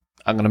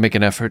I'm going to make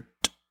an effort.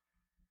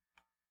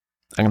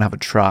 I'm going to have a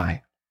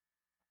try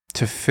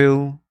to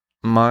fill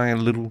my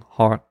little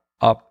heart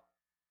up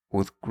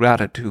with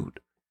gratitude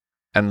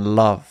and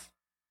love.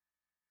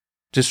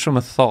 Just from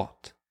a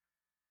thought.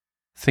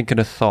 Thinking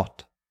a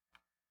thought.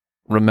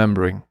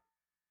 Remembering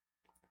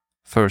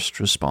first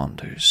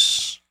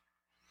responders.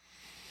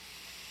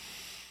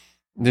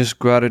 This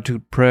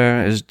gratitude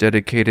prayer is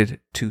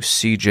dedicated to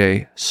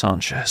CJ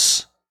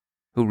Sanchez,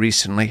 who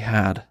recently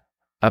had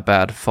a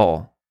bad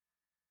fall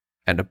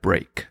and a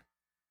break.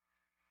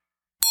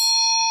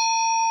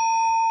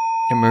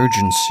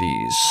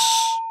 Emergencies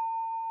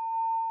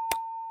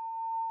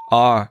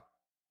are,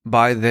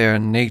 by their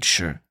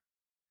nature,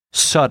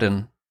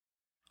 sudden,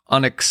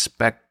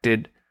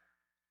 unexpected,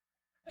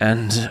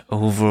 and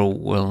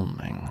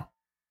overwhelming.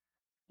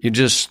 You're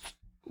just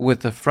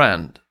with a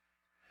friend.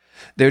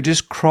 They're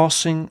just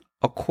crossing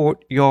a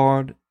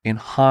courtyard in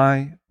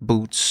high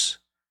boots,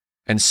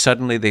 and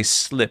suddenly they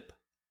slip.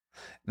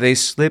 They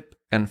slip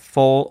and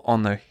fall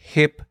on their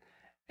hip,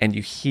 and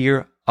you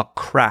hear a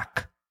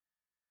crack.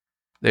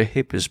 Their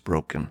hip is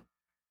broken.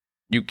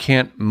 You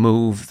can't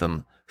move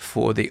them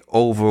for the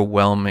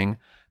overwhelming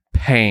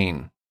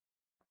pain,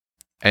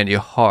 and your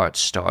heart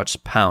starts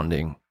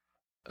pounding.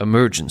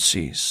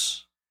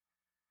 Emergencies.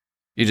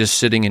 You're just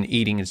sitting and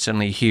eating and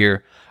suddenly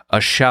hear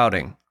a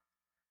shouting,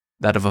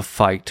 that of a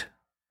fight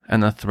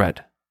and the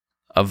threat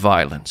of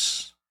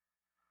violence.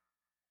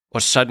 Or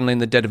suddenly in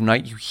the dead of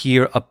night you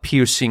hear a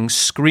piercing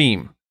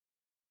scream.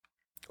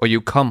 Or you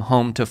come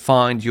home to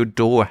find your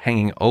door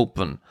hanging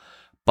open,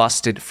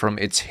 busted from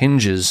its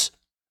hinges.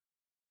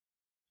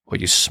 Or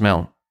you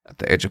smell at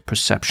the edge of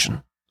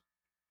perception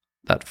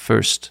that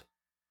first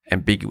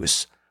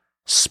ambiguous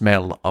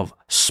smell of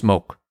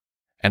smoke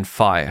and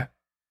fire,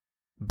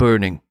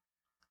 burning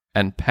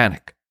and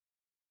panic.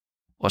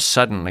 Or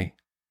suddenly,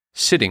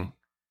 sitting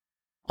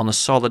on the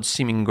solid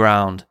seeming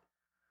ground,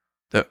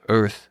 the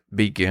earth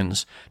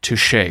begins to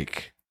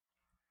shake.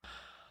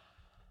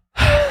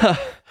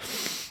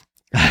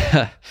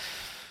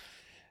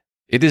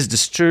 It is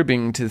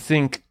disturbing to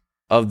think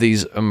of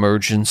these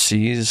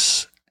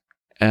emergencies,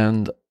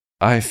 and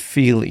I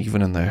feel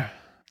even in their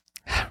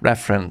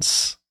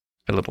reference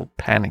a little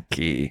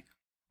panicky.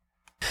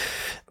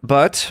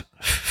 But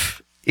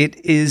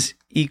it is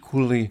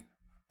equally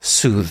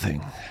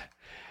soothing.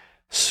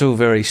 So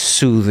very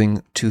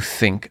soothing to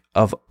think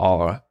of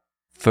our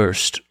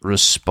first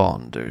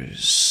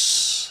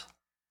responders.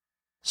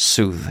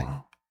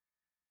 Soothing.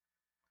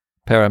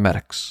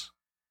 Paramedics.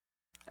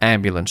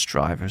 Ambulance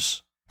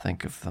drivers.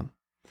 Think of them.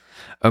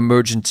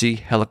 Emergency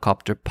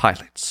helicopter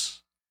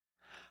pilots.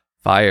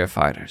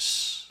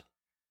 Firefighters.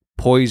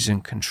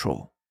 Poison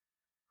control.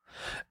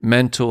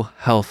 Mental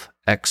health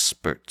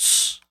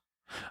experts,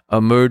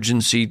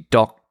 emergency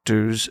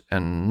doctors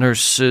and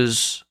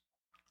nurses,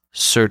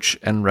 search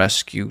and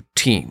rescue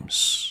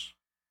teams,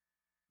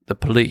 the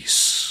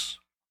police.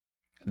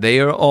 They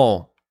are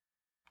all,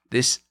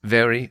 this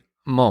very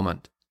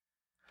moment,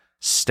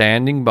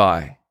 standing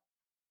by,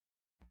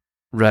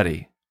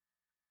 ready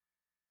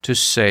to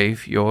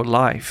save your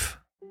life.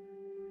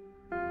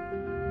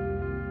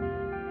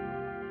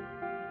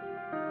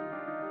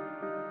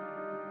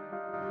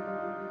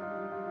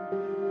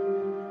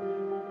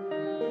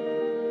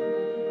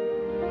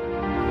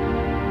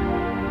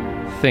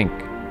 Think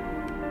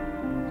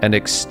and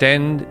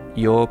extend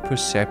your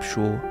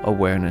perceptual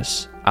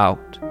awareness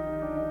out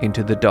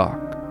into the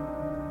dark.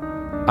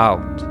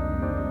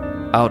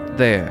 Out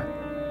there.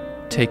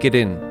 Take it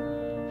in.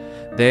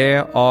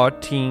 There are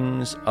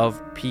teams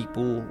of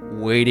people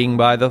waiting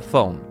by the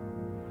phone.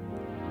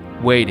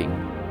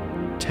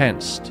 Waiting,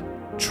 tensed,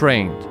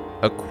 trained,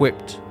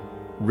 equipped,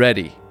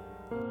 ready.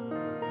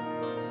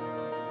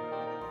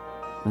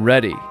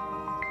 Ready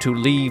to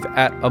leave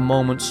at a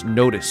moment's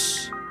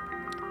notice.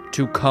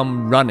 To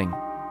come running,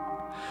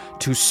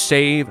 to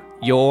save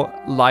your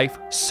life,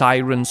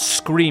 sirens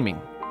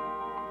screaming.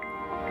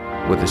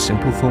 With a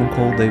simple phone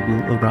call, they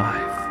will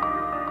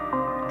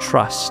arrive.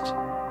 Trust,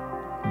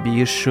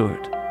 be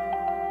assured,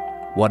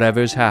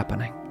 whatever's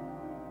happening,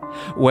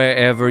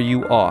 wherever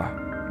you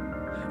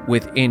are,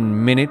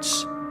 within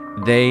minutes,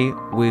 they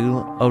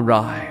will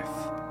arrive.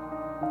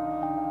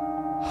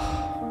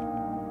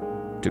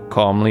 To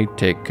calmly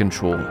take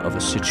control of a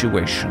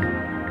situation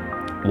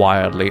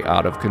wildly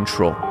out of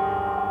control.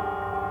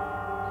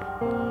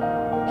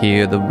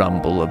 Hear the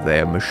rumble of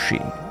their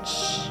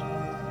machines.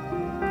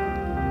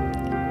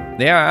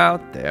 They are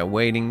out there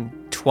waiting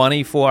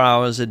 24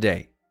 hours a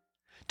day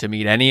to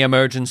meet any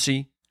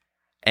emergency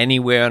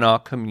anywhere in our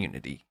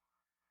community.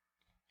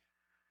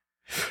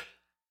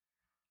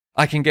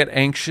 I can get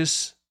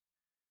anxious,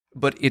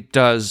 but it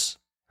does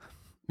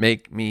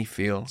make me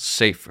feel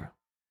safer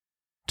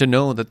to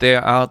know that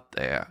they're out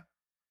there.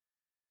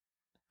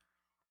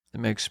 It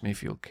makes me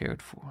feel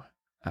cared for,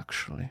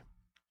 actually.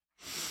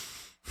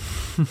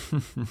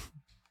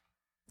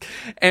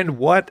 And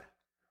what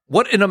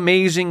an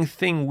amazing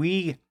thing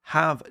we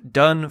have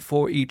done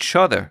for each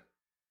other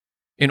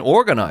in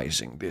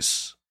organizing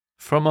this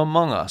from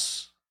among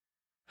us.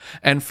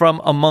 and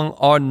from among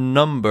our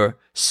number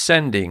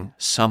sending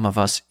some of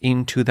us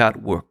into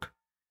that work,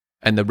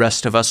 and the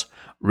rest of us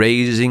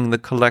raising the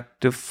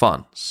collective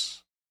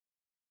funds.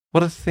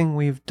 What a thing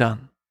we've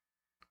done.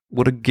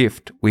 What a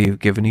gift we've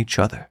given each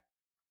other.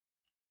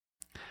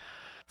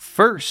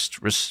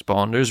 First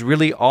responders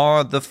really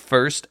are the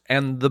first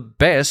and the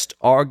best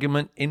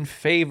argument in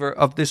favor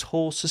of this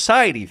whole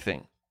society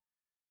thing,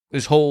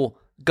 this whole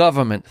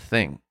government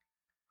thing.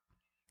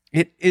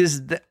 It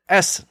is the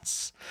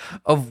essence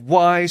of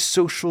why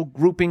social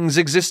groupings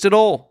exist at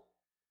all.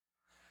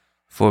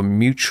 For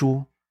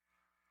mutual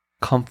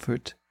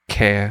comfort,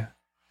 care,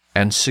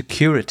 and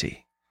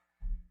security.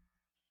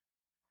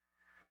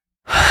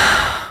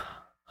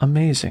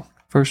 Amazing.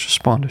 First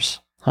responders,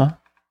 huh?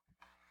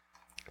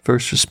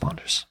 First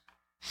responders.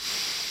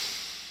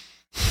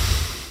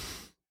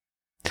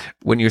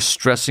 When you're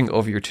stressing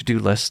over your to-do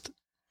list,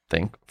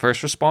 think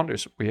first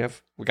responders.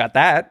 We got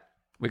that.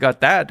 We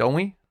got that, don't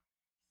we?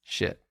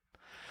 Shit.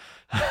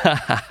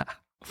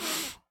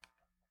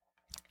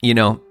 You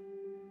know,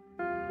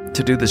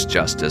 to do this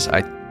justice,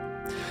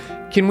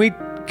 can we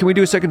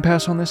do a second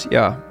pass on this?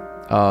 Yeah.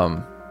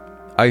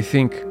 I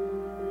think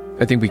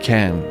we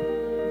can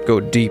go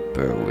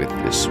deeper with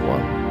this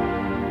one.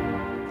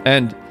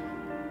 And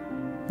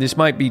this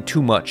might be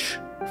too much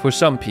for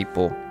some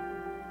people.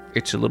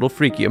 It's a little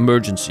freaky,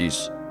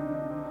 emergencies.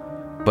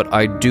 But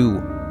I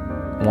do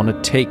want to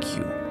take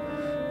you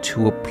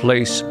to a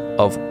place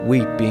of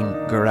weeping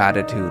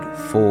gratitude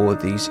for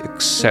these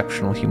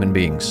exceptional human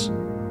beings.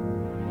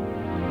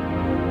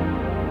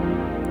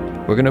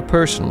 We're going to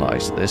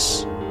personalize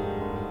this.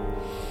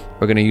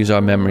 We're going to use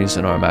our memories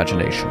and our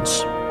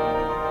imaginations.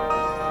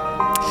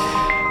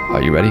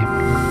 Are you ready?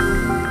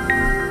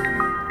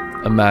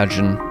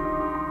 Imagine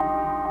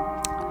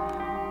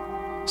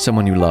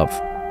someone you love.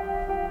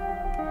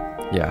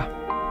 Yeah.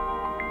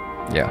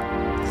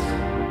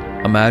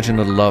 Imagine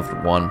a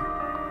loved one.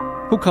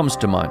 Who comes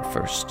to mind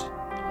first?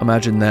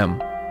 Imagine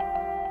them.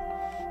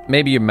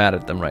 Maybe you're mad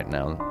at them right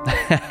now.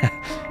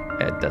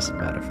 It doesn't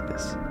matter for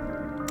this.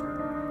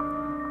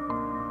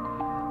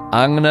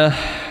 I'm gonna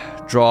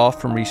draw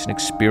from recent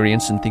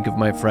experience and think of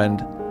my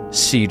friend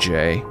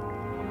CJ.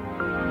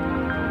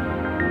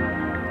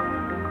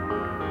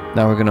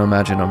 Now we're gonna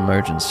imagine an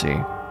emergency.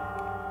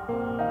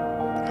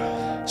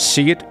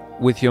 See it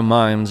with your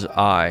mind's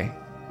eye.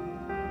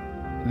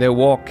 They're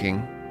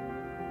walking,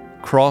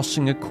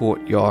 crossing a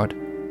courtyard,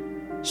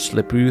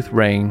 slippery with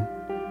rain,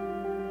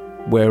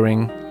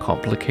 wearing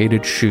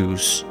complicated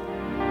shoes,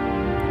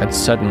 and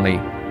suddenly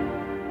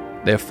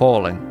they're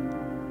falling.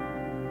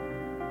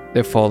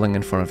 They're falling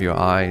in front of your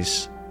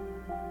eyes.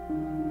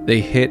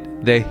 They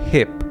hit their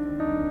hip,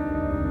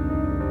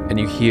 and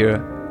you hear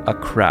a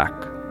crack.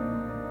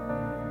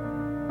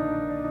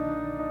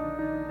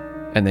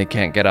 And they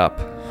can't get up.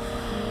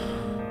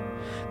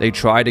 They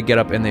try to get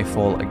up and they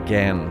fall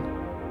again.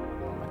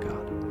 Oh my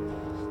God.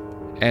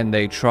 And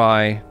they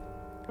try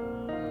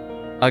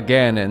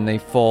again and they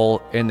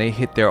fall and they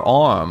hit their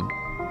arm.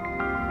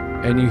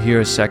 And you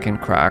hear a second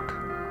crack.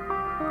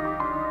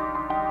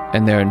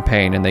 And they're in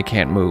pain and they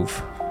can't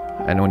move.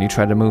 And when you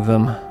try to move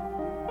them,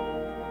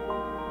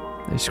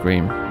 they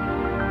scream.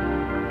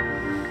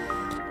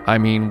 I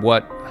mean,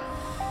 what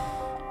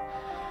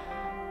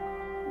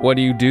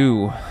do you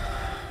do?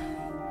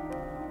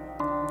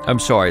 I'm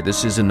sorry,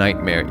 this is a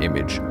nightmare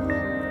image.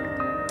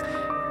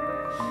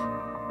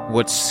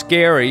 What's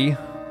scary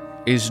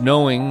is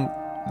knowing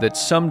that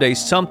someday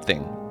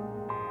something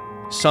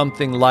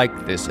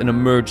like this, an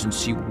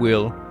emergency,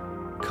 will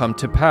come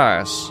to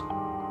pass.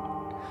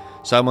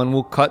 Someone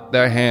will cut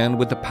their hand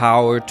with a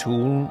power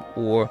tool,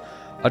 or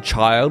a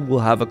child will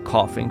have a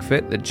coughing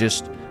fit that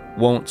just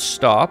won't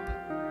stop,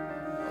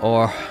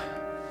 or,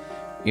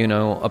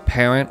 a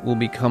parent will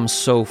become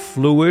so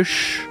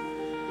fluish,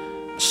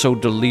 so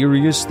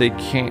delirious they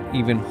can't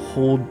even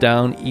hold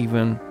down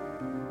even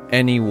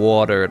any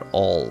water at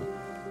all.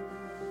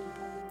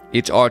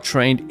 It's our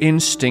trained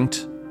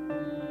instinct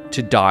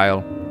to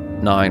dial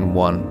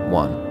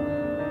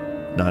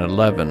 911,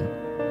 911.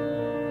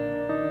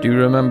 Do you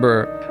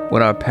remember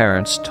when our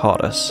parents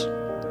taught us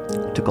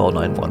to call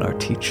 911, our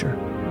teacher?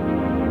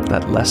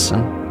 That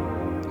lesson,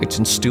 it's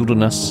instilled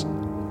in us.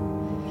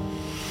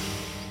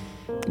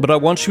 But I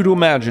want you to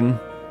imagine,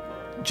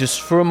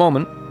 just for a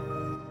moment,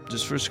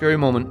 just for a scary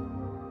moment,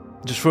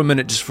 just for a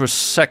minute, just for a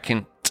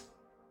second,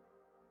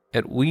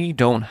 that we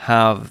don't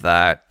have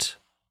that.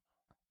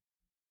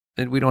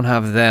 That we don't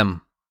have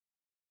them.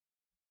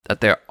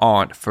 That there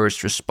aren't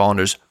first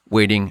responders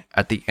waiting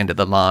at the end of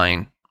the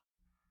line.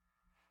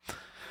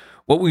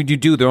 What would you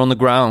do? They're on the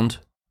ground.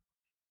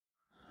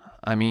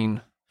 I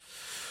mean,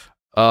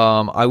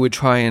 I would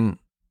try and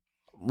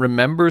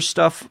remember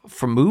stuff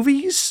from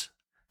movies,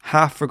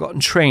 half-forgotten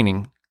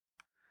training,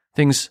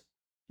 things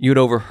you'd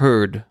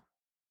overheard,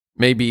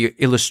 maybe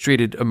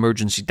illustrated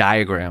emergency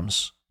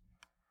diagrams.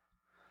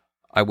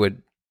 I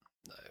would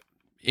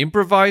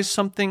improvise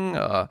something,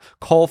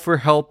 call for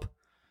help,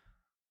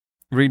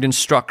 read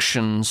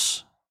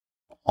instructions.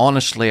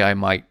 Honestly, I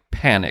might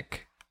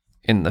panic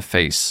in the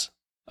face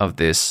of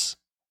this.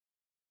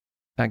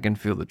 I can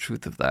feel the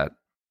truth of that.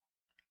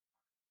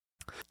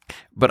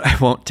 But I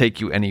won't take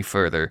you any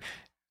further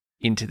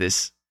into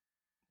this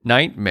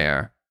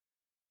nightmare.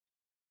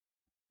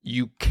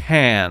 You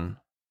can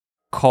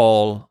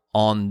call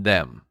on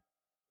them.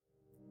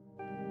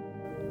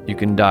 You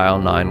can dial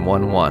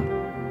 911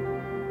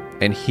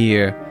 and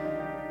hear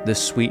the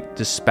sweet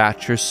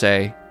dispatcher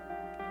say,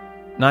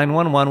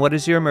 911, what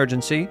is your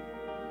emergency?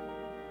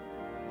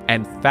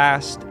 And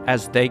fast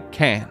as they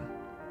can,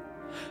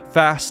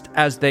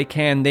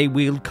 they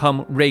will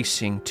come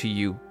racing to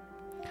you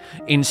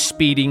in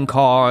speeding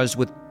cars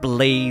with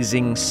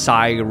blazing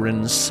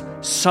sirens,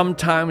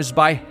 sometimes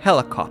by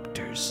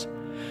helicopters,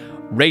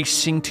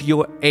 racing to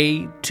your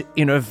aid to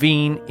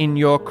intervene in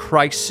your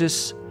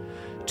crisis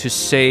to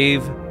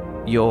save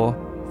your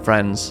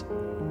friend's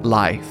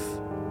life,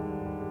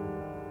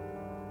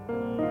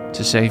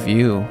 to save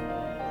you.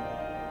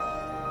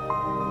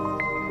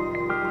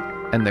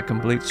 And they're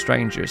complete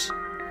strangers.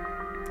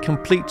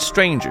 Complete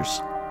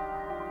strangers.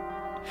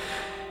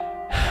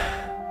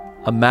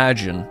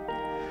 Imagine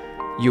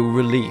your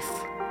relief.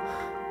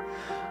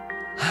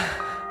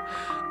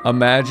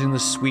 Imagine the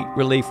sweet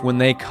relief when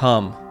they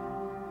come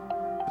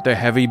with their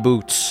heavy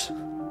boots.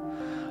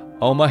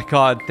 Oh my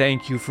God,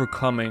 thank you for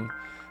coming.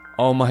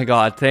 Oh my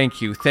God,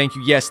 thank you.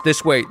 Yes,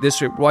 this way,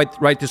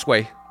 right this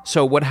way.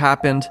 So what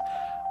happened?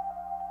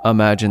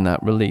 Imagine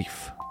that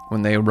relief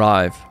when they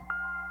arrive,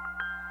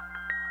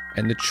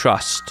 and the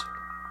trust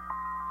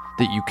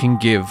that you can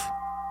give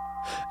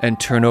and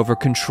turn over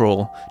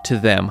control to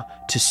them,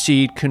 to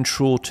cede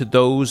control to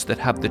those that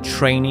have the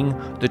training,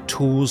 the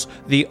tools,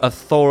 the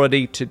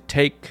authority to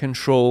take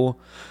control,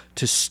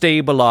 to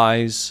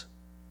stabilize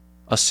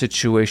a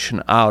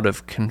situation out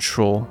of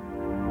control.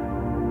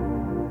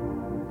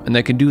 And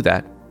they can do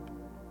that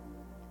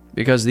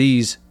because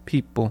these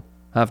people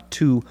have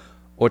 2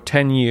 or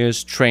 10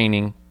 years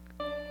training,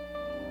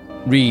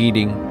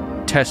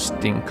 reading,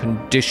 testing,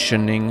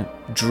 conditioning,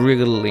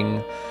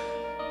 drilling,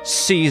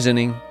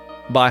 seasoning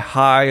by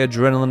high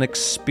adrenaline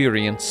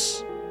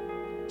experience,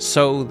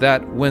 so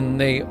that when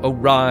they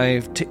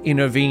arrive to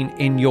intervene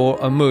in your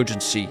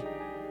emergency,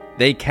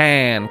 they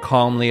can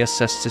calmly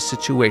assess the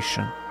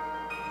situation.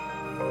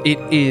 It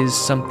is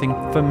something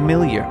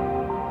familiar,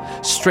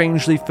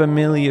 strangely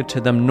familiar to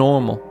them,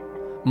 normal,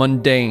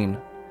 mundane.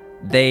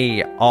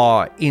 They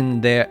are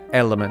in their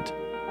element,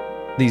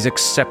 these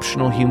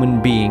exceptional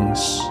human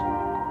beings.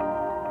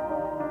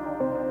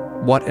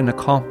 What an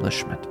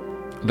accomplishment.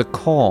 The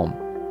calm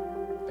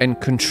and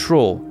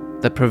control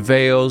that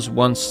prevails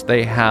once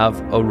they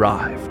have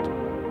arrived.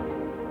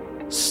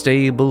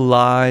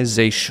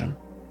 Stabilization.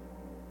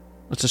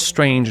 It's a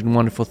strange and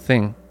wonderful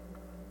thing.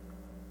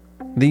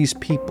 These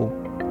people,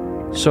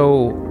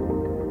 so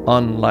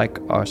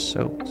unlike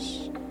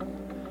ourselves,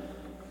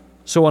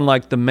 so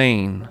unlike the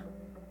Maine,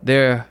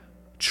 their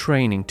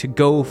training to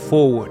go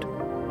forward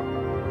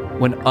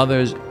when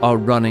others are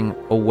running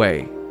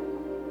away,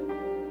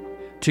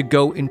 to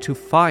go into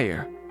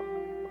fire,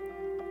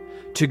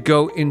 to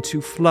go into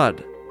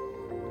flood,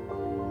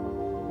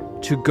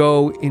 to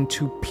go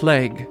into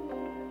plague,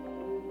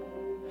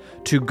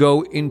 to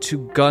go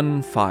into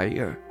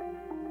gunfire.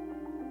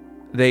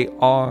 They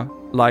are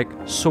like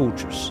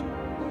soldiers,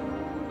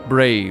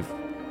 brave,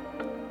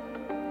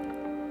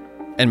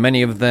 and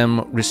many of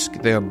them risk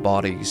their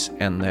bodies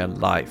and their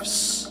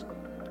lives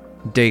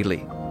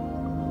daily,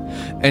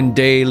 and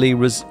daily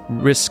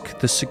risk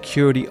the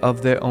security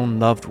of their own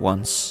loved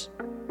ones,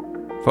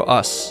 for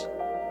us,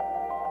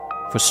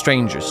 for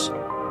strangers.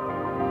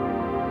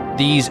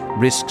 These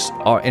risks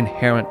are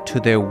inherent to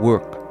their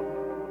work.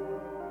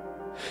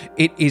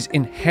 It is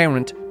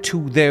inherent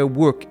to their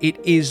work. It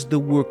is the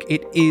work.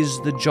 It is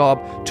the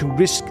job to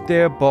risk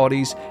their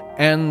bodies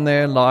and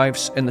their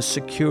lives and the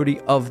security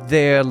of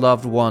their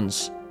loved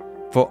ones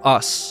for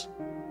us,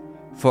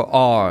 for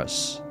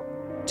ours,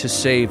 to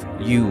save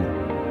you,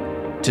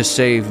 to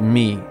save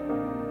me.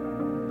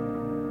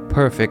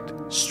 Perfect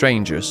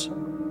strangers.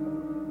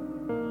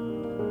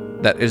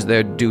 That is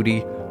their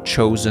duty,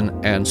 chosen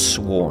and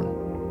sworn.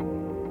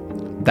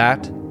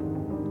 That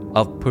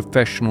of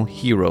professional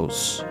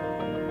heroes.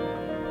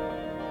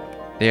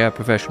 They are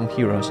professional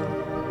heroes.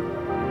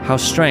 How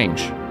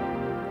strange.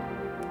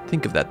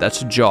 Think of that.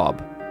 That's a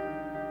job.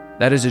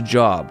 That is a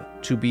job,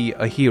 to be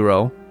a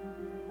hero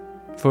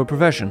for a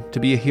profession, to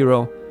be a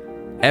hero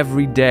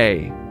every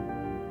day,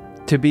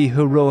 to be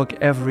heroic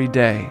every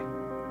day.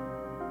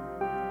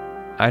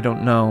 I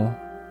don't know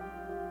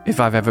if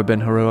I've ever been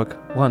heroic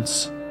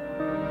once.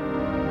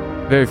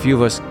 Very few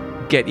of us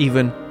get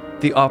even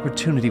the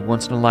opportunity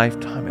once in a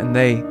lifetime, and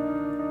they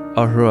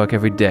are heroic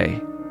every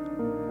day.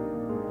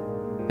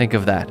 Think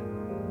of that.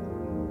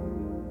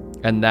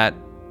 And that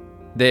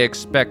they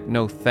expect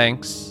no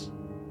thanks.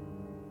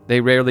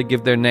 They rarely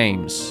give their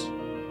names.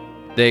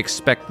 They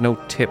expect no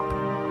tip,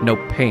 no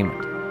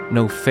payment,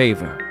 no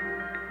favor.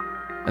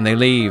 And they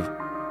leave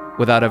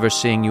without ever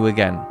seeing you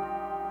again.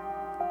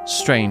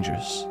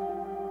 Strangers.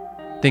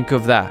 Think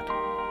of that.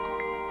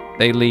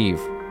 They leave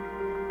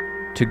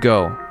to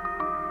go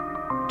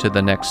to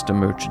the next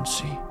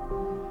emergency,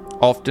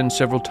 often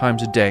several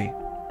times a day,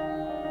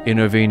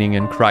 intervening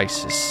in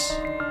crisis.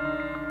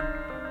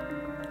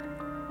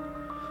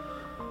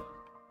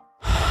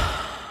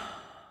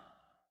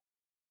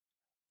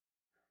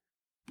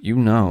 You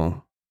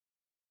know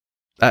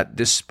that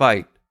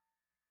despite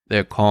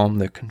their calm,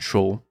 their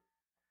control,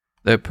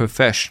 their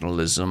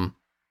professionalism,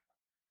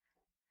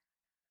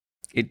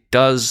 it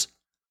does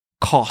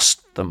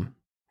cost them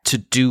to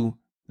do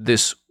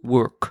this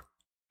work.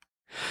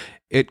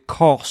 It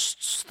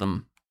costs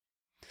them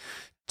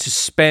to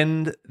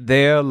spend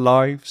their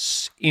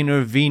lives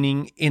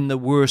intervening in the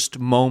worst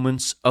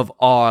moments of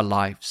our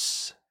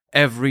lives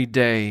every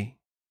day,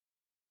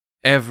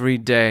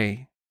 to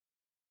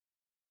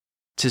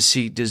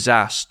see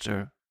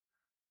disaster,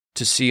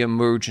 to see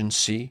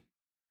emergency,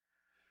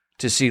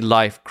 to see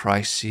life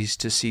crises,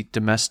 to see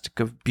domestic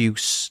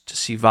abuse, to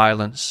see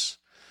violence,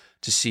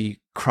 to see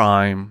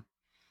crime,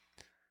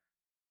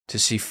 to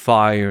see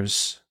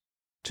fires,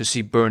 to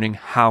see burning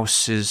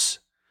houses,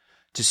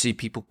 to see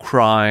people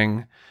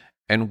crying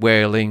and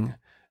wailing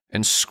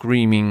and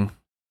screaming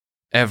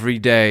every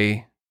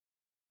day,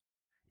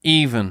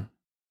 even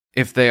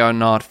if they are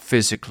not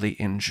physically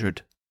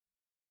injured.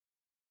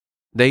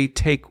 They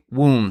take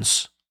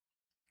wounds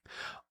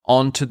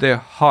onto their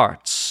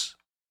hearts.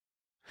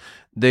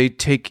 They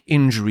take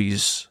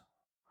injuries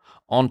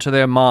onto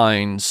their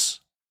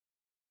minds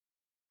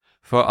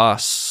for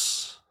us.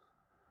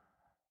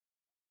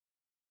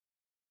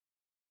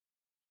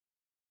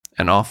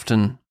 And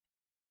often,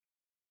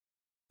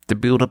 to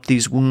build up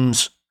these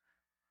wounds,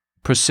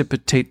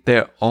 precipitate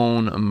their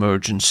own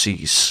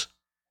emergencies,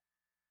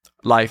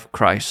 life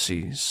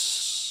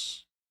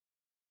crises.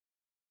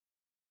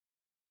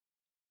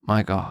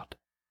 My God,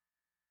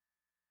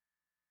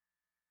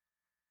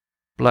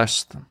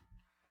 bless them.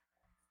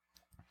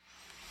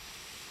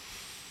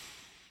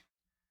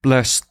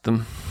 Bless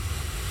them.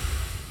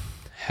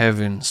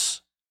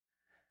 Heavens,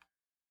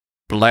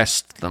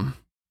 bless them.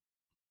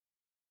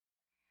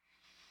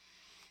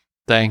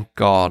 Thank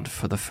God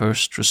for the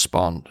first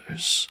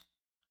responders.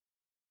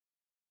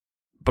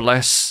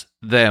 Bless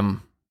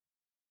them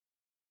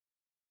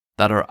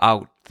that are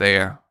out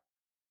there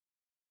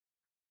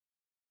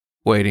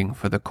waiting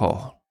for the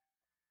call.